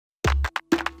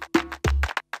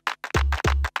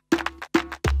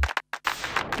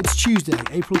It's Tuesday,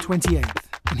 April 28th,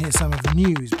 and here's some of the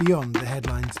news beyond the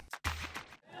headlines.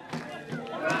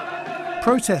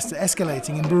 Protests are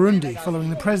escalating in Burundi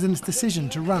following the president's decision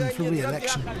to run for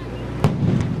re-election.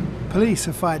 Police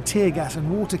have fired tear gas and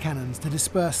water cannons to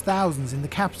disperse thousands in the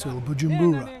capital,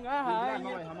 Bujumbura.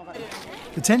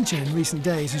 Detention in recent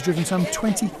days has driven some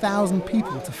 20,000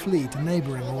 people to flee to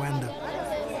neighbouring Rwanda.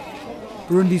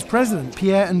 Burundi's President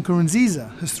Pierre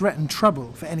Nkurunziza has threatened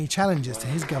trouble for any challenges to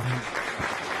his government.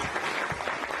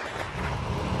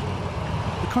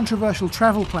 The controversial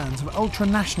travel plans of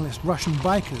ultra-nationalist Russian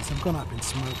bikers have gone up in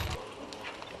smoke.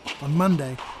 On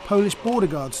Monday, Polish border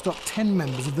guards stopped 10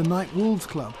 members of the Night Wolves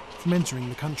Club from entering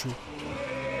the country.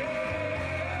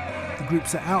 The group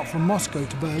set out from Moscow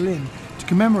to Berlin to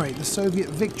commemorate the Soviet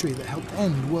victory that helped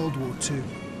end World War II.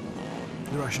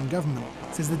 The Russian government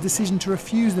says the decision to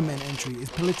refuse the men entry is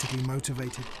politically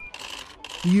motivated.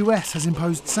 The US has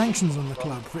imposed sanctions on the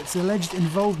club for its alleged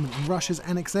involvement in Russia's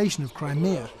annexation of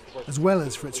Crimea, as well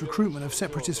as for its recruitment of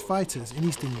separatist fighters in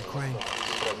eastern Ukraine.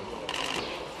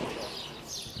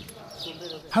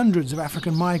 Hundreds of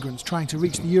African migrants trying to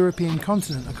reach the European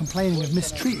continent are complaining of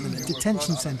mistreatment at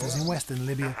detention centres in western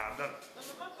Libya.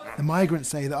 The migrants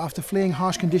say that after fleeing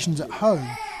harsh conditions at home,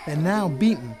 they're now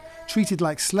beaten, treated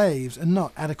like slaves and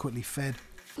not adequately fed.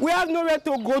 We have nowhere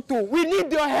to go to. We need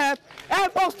your help.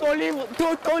 Help us to live.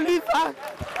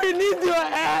 We need your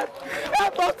help.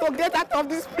 Help us to get out of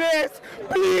this place,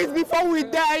 please, before we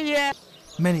die here.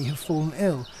 Many have fallen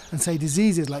ill and say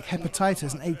diseases like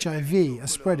hepatitis and HIV are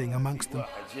spreading amongst them.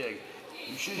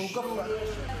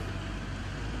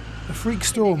 A freak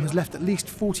storm has left at least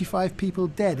 45 people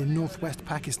dead in northwest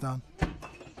Pakistan.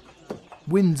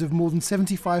 Winds of more than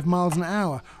 75 miles an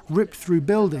hour ripped through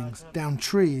buildings, down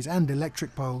trees and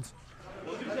electric poles.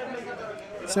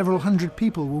 Several hundred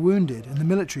people were wounded and the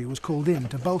military was called in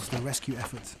to bolster rescue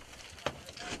efforts.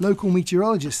 Local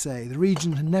meteorologists say the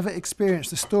region had never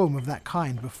experienced a storm of that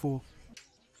kind before.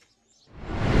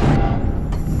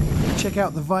 Check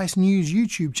out the VICE News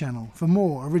YouTube channel for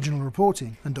more original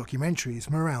reporting and documentaries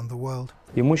from around the world.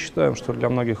 И мы считаем, что для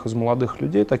многих из молодых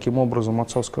людей таким образом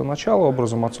отцовского начала,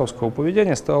 образом отцовского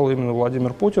поведения стал именно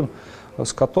Владимир Путин,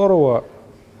 с которого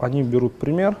они берут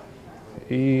пример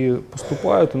и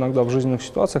поступают иногда в жизненных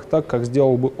ситуациях так, как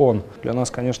сделал бы он. Для нас,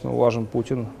 конечно, важен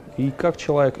Путин и как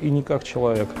человек, и не как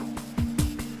человек.